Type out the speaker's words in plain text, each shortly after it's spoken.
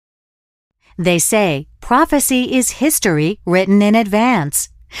They say prophecy is history written in advance.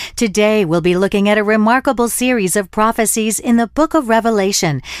 Today we'll be looking at a remarkable series of prophecies in the book of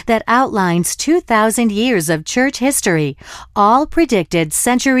Revelation that outlines 2,000 years of church history, all predicted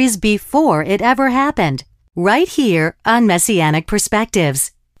centuries before it ever happened, right here on Messianic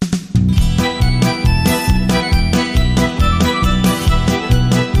Perspectives.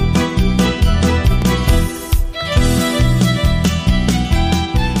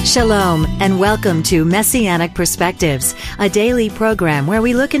 Shalom, and welcome to Messianic Perspectives, a daily program where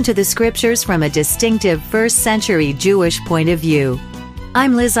we look into the scriptures from a distinctive first-century Jewish point of view.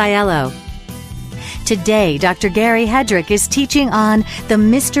 I'm Liz Aiello. Today, Dr. Gary Hedrick is teaching on the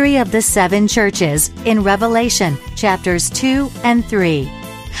mystery of the seven churches in Revelation, chapters 2 and 3.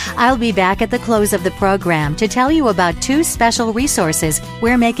 I'll be back at the close of the program to tell you about two special resources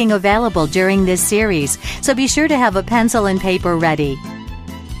we're making available during this series, so be sure to have a pencil and paper ready.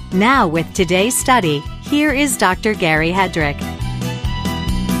 Now, with today's study, here is Dr. Gary Hedrick.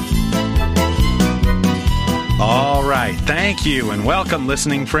 All right, thank you, and welcome,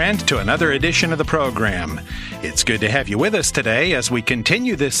 listening friend, to another edition of the program. It's good to have you with us today as we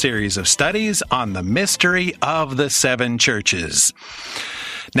continue this series of studies on the mystery of the seven churches.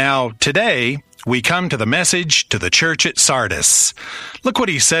 Now, today, we come to the message to the church at Sardis. Look what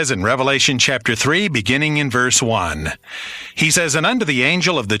he says in Revelation chapter 3, beginning in verse 1. He says, "And unto the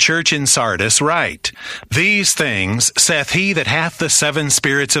angel of the church in Sardis write, These things saith he that hath the seven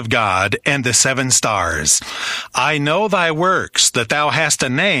spirits of God and the seven stars. I know thy works, that thou hast a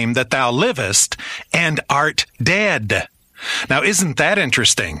name, that thou livest, and art dead." Now, isn't that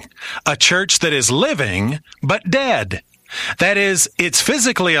interesting? A church that is living, but dead. That is, it's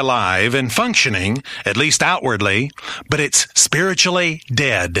physically alive and functioning, at least outwardly, but it's spiritually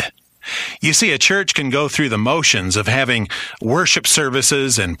dead. You see, a church can go through the motions of having worship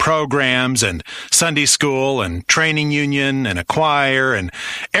services and programs and Sunday school and training union and a choir and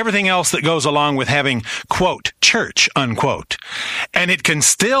everything else that goes along with having, quote, church, unquote. And it can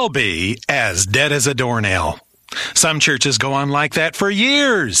still be as dead as a doornail. Some churches go on like that for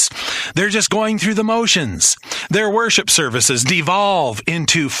years. They're just going through the motions. Their worship services devolve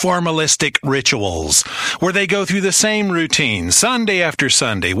into formalistic rituals where they go through the same routine Sunday after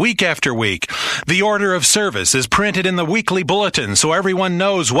Sunday, week after week. The order of service is printed in the weekly bulletin so everyone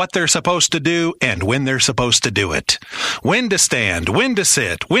knows what they're supposed to do and when they're supposed to do it. When to stand, when to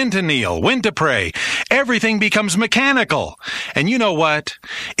sit, when to kneel, when to pray. Everything becomes mechanical. And you know what?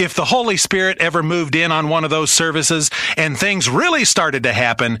 If the Holy Spirit ever moved in on one of those services and things really started to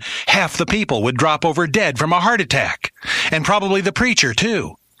happen, half the people would drop over dead from a heart attack. And probably the preacher,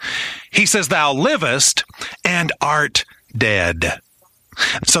 too. He says, "Thou livest and art dead."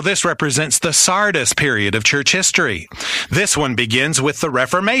 So this represents the Sardis period of church history. This one begins with the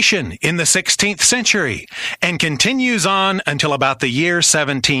Reformation in the 16th century and continues on until about the year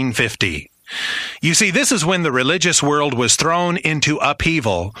 1750. You see, this is when the religious world was thrown into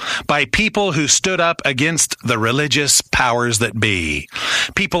upheaval by people who stood up against the religious powers that be.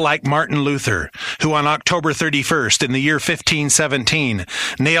 People like Martin Luther, who on October 31st in the year 1517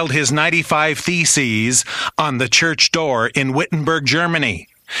 nailed his 95 Theses on the church door in Wittenberg, Germany.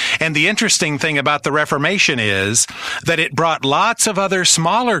 And the interesting thing about the Reformation is that it brought lots of other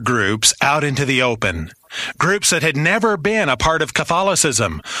smaller groups out into the open. Groups that had never been a part of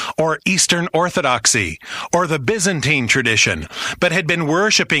Catholicism or Eastern Orthodoxy or the Byzantine tradition, but had been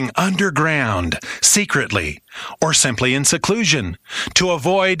worshiping underground, secretly, or simply in seclusion to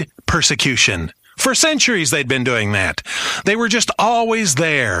avoid persecution. For centuries they'd been doing that. They were just always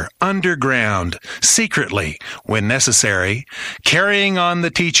there, underground, secretly, when necessary, carrying on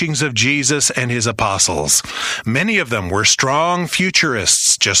the teachings of Jesus and his apostles. Many of them were strong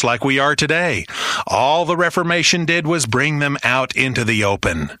futurists, just like we are today. All the Reformation did was bring them out into the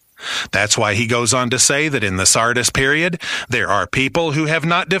open. That's why he goes on to say that in the Sardis period, there are people who have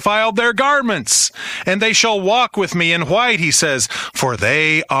not defiled their garments, and they shall walk with me in white, he says, for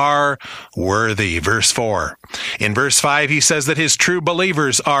they are worthy. Verse 4. In verse 5, he says that his true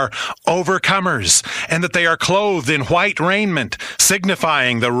believers are overcomers, and that they are clothed in white raiment,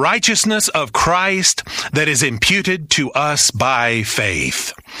 signifying the righteousness of Christ that is imputed to us by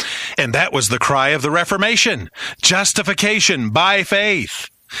faith. And that was the cry of the Reformation, justification by faith.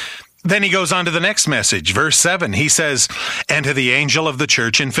 Then he goes on to the next message, verse 7. He says, "And to the angel of the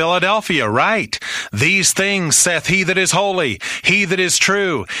church in Philadelphia write, These things saith he that is holy, he that is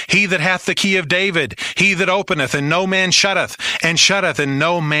true, he that hath the key of David, he that openeth and no man shutteth, and shutteth and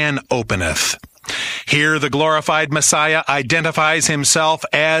no man openeth." Here the glorified Messiah identifies himself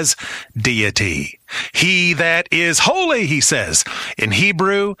as deity. He that is holy, he says. In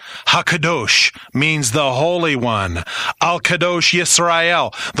Hebrew, HaKadosh means the Holy One. Al-Kadosh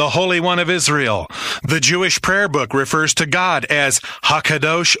Yisrael, the Holy One of Israel. The Jewish prayer book refers to God as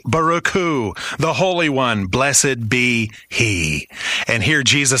HaKadosh Baruch Hu, the Holy One, blessed be He. And here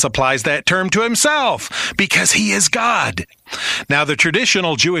Jesus applies that term to Himself because He is God. Now, the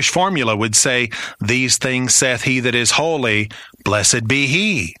traditional Jewish formula would say, these things saith He that is holy, blessed be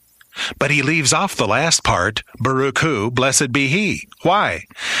He. But he leaves off the last part, Baruch Hu, blessed be He. Why?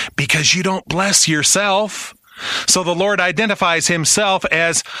 Because you don't bless yourself. So the Lord identifies Himself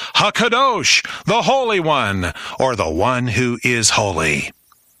as HaKadosh, the Holy One, or the One who is holy.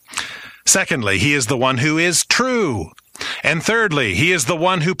 Secondly, He is the one who is true. And thirdly, He is the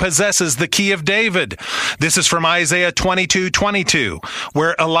one who possesses the key of David. This is from Isaiah 22:22,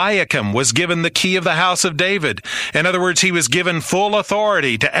 where Eliakim was given the key of the house of David. In other words, he was given full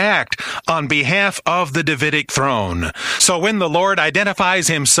authority to act on behalf of the Davidic throne. So when the Lord identifies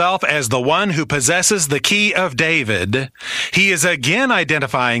Himself as the one who possesses the key of David, He is again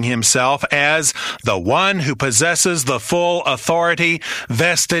identifying Himself as the one who possesses the full authority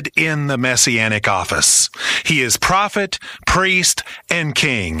vested in the Messianic office. He is prophet, priest, and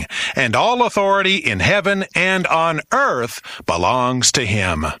king, and all authority in heaven and on earth belongs to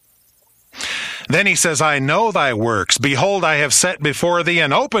Him. Then He says, I know thy works. Behold, I have set before thee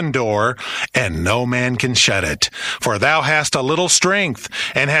an open door, and no man can shut it. For thou hast a little strength,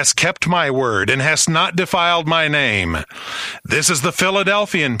 and hast kept my word, and hast not defiled my name. This is the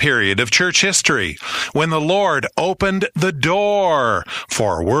Philadelphian period of church history, when the Lord opened the door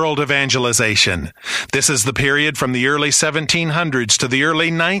for world evangelization. This is the period from the early 1700s to the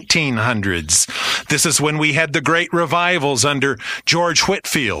early 1900s. This is when we had the great revivals under George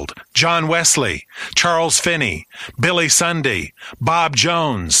Whitefield, John Wesley, Charles Finney, Billy Sunday, Bob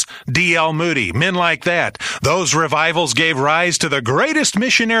Jones, D.L. Moody, men like that. Those revivals gave rise to the greatest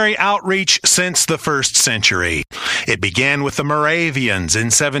missionary outreach since the first century. It began with the Moravians in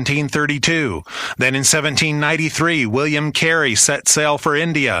 1732. Then in 1793, William Carey set sail for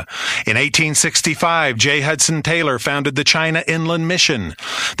India. In 1865, J. Hudson Taylor founded the China Inland Mission.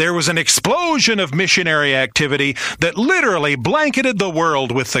 There was an explosion of missionary activity that literally blanketed the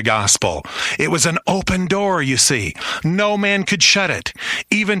world with the gospel. It was an open door, you see. No man could shut it.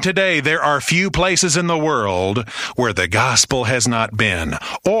 Even today, there are few places in the world where the gospel has not been,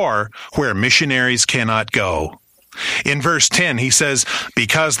 or where missionaries cannot go. In verse 10, he says,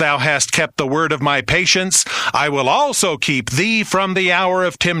 because thou hast kept the word of my patience, I will also keep thee from the hour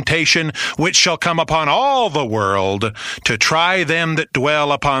of temptation, which shall come upon all the world, to try them that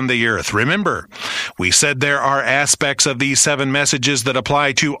dwell upon the earth. Remember, we said there are aspects of these 7 messages that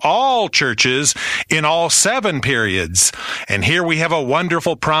apply to all churches in all 7 periods. And here we have a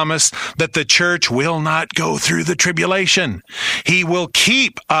wonderful promise that the church will not go through the tribulation. He will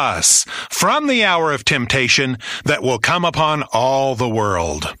keep us from the hour of temptation that will come upon all the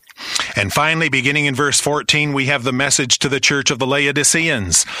world. And finally, beginning in verse 14, we have the message to the church of the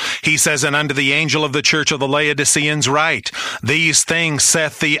Laodiceans. He says, and unto the angel of the church of the Laodiceans write, these things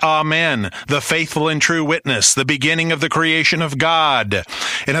saith the Amen, the faithful and true witness, the beginning of the creation of God.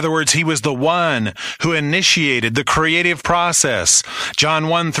 In other words, He was the one who initiated the creative process. John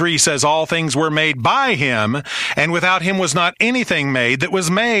 1:3 says, all things were made by Him, and without Him was not anything made that was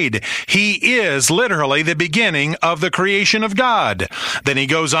made. He is literally the beginning of the creation of God. Then he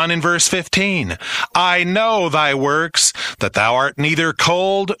goes on in verse 15, I know thy works, that thou art neither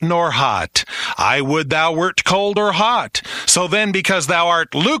cold nor hot. I would thou wert cold or hot. So then, because thou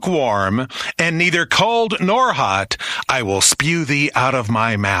art lukewarm, and neither cold nor hot, I will spew thee out of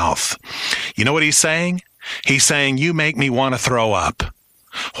my mouth. You know what he's saying? He's saying, you make me want to throw up.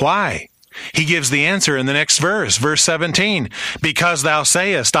 Why? He gives the answer in the next verse, verse 17. Because thou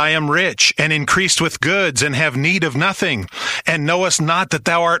sayest, I am rich, and increased with goods, and have need of nothing, and knowest not that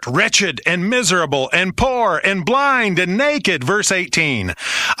thou art wretched, and miserable, and poor, and blind, and naked. Verse 18.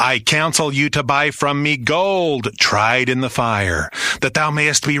 I counsel you to buy from me gold tried in the fire, that thou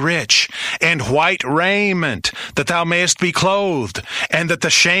mayest be rich, and white raiment, that thou mayest be clothed, and that the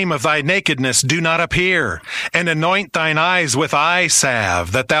shame of thy nakedness do not appear, and anoint thine eyes with eye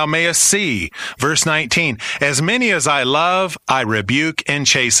salve, that thou mayest see. Verse 19, as many as I love, I rebuke and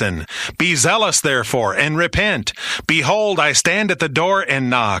chasten. Be zealous, therefore, and repent. Behold, I stand at the door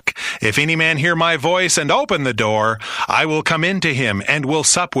and knock. If any man hear my voice and open the door, I will come into him and will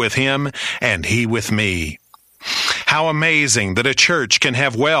sup with him, and he with me. How amazing that a church can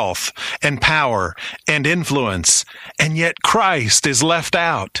have wealth and power and influence, and yet Christ is left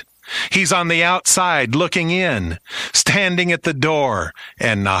out. He's on the outside looking in, standing at the door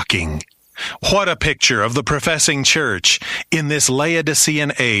and knocking. What a picture of the professing church in this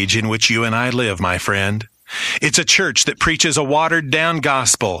Laodicean age in which you and I live, my friend. It's a church that preaches a watered-down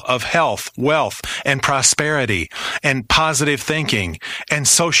gospel of health, wealth, and prosperity, and positive thinking, and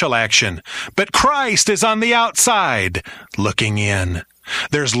social action. But Christ is on the outside, looking in.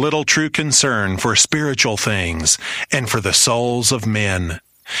 There's little true concern for spiritual things and for the souls of men.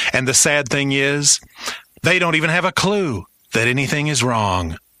 And the sad thing is, they don't even have a clue that anything is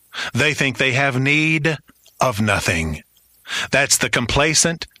wrong. They think they have need of nothing. That's the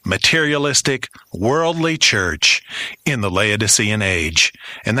complacent, materialistic, worldly church in the Laodicean age.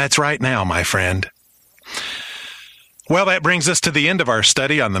 And that's right now, my friend. Well, that brings us to the end of our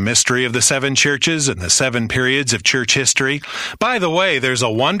study on the mystery of the seven churches and the seven periods of church history. By the way, there's a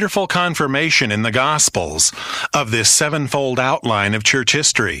wonderful confirmation in the Gospels of this sevenfold outline of church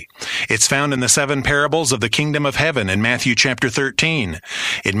history. It's found in the seven parables of the kingdom of heaven in Matthew chapter 13.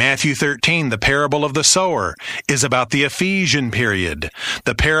 In Matthew 13, the parable of the sower is about the Ephesian period.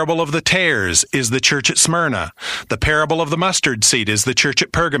 The parable of the tares is the church at Smyrna. The parable of the mustard seed is the church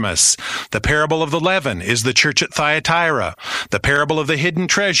at Pergamos. The parable of the leaven is the church at Thyatira. The parable of the hidden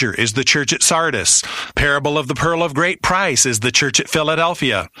treasure is the church at Sardis. Parable of the pearl of great price is the church at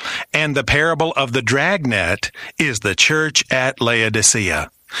Philadelphia. And the parable of the dragnet is the church at Laodicea.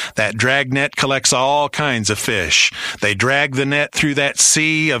 That dragnet collects all kinds of fish. They drag the net through that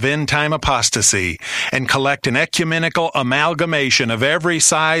sea of end-time apostasy and collect an ecumenical amalgamation of every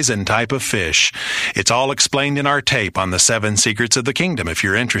size and type of fish. It's all explained in our tape on the seven secrets of the kingdom, if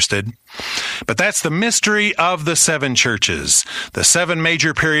you're interested. But that's the mystery of the seven churches, the seven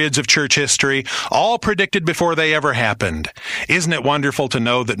major periods of church history, all predicted before they ever happened. Isn't it wonderful to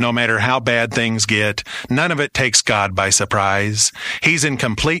know that no matter how bad things get, none of it takes God by surprise? He's in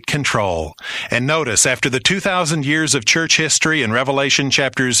complete control. And notice, after the 2,000 years of church history in Revelation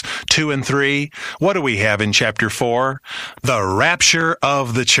chapters 2 and 3, what do we have in chapter 4? The rapture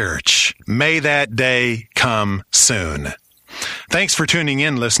of the church. May that day come soon. Thanks for tuning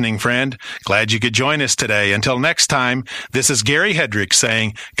in, listening friend. Glad you could join us today. Until next time, this is Gary Hedrick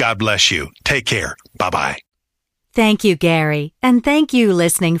saying, God bless you. Take care. Bye-bye. Thank you, Gary. And thank you,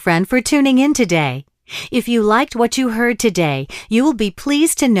 listening friend, for tuning in today. If you liked what you heard today, you will be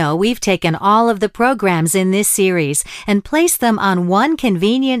pleased to know we've taken all of the programs in this series and placed them on one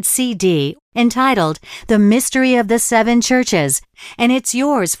convenient CD entitled The Mystery of the Seven Churches, and it's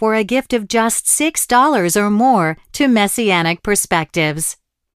yours for a gift of just $6 or more to Messianic Perspectives.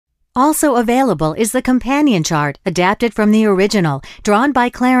 Also available is the companion chart adapted from the original, drawn by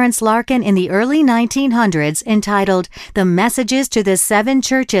Clarence Larkin in the early 1900s, entitled The Messages to the Seven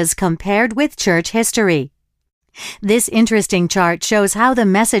Churches Compared with Church History. This interesting chart shows how the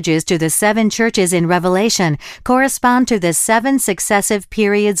messages to the seven churches in Revelation correspond to the seven successive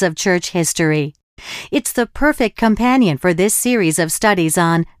periods of church history. It's the perfect companion for this series of studies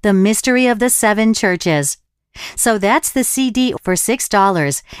on the mystery of the seven churches. So that's the CD for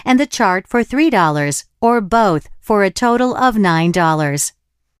 $6 and the chart for $3, or both for a total of $9.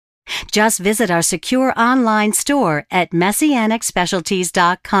 Just visit our secure online store at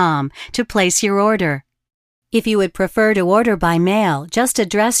MessianicSpecialties.com to place your order. If you would prefer to order by mail, just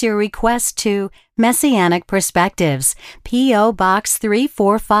address your request to Messianic Perspectives, P.O. Box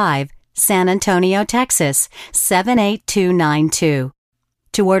 345, San Antonio, Texas, 78292.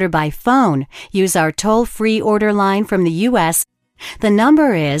 To order by phone, use our toll-free order line from the U.S. The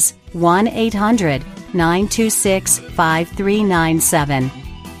number is 1-800-926-5397.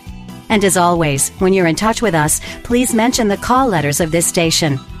 And as always, when you're in touch with us, please mention the call letters of this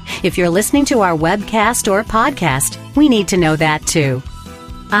station. If you're listening to our webcast or podcast, we need to know that too.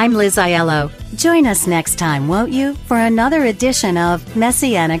 I'm Liz Aiello. Join us next time, won't you, for another edition of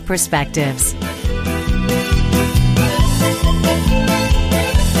Messianic Perspectives.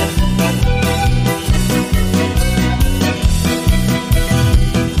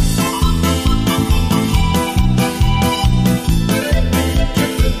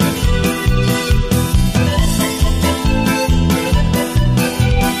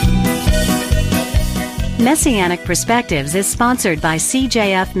 Messianic Perspectives is sponsored by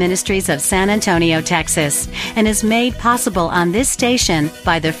CJF Ministries of San Antonio, Texas, and is made possible on this station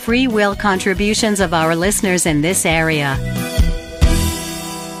by the free will contributions of our listeners in this area.